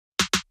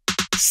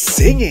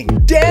Singing,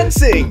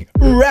 dancing,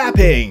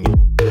 rapping.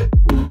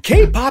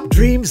 K-pop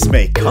dreams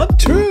may come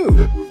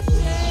true.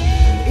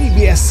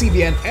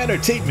 ABS-CBN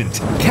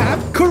Entertainment,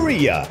 Kamp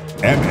Korea,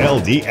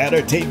 MLD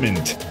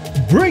Entertainment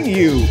bring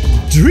you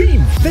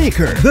Dream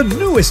Maker, the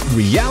newest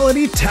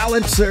reality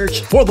talent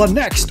search for the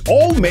next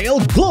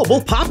all-male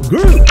global pop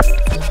group.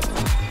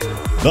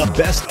 The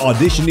best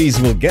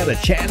auditionees will get a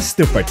chance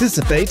to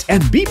participate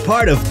and be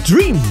part of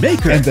Dream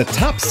Maker. And the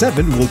top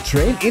 7 will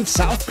train in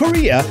South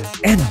Korea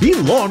and be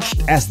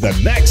launched as the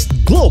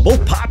next global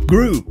pop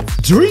group.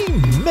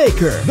 Dream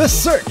Maker, the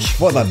search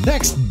for the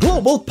next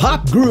global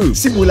pop group.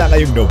 Simula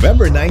ngayong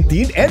November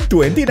 19 and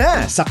 20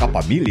 na sa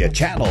Kapamilya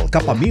Channel,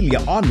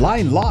 Kapamilya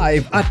Online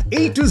Live at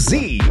A to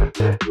Z.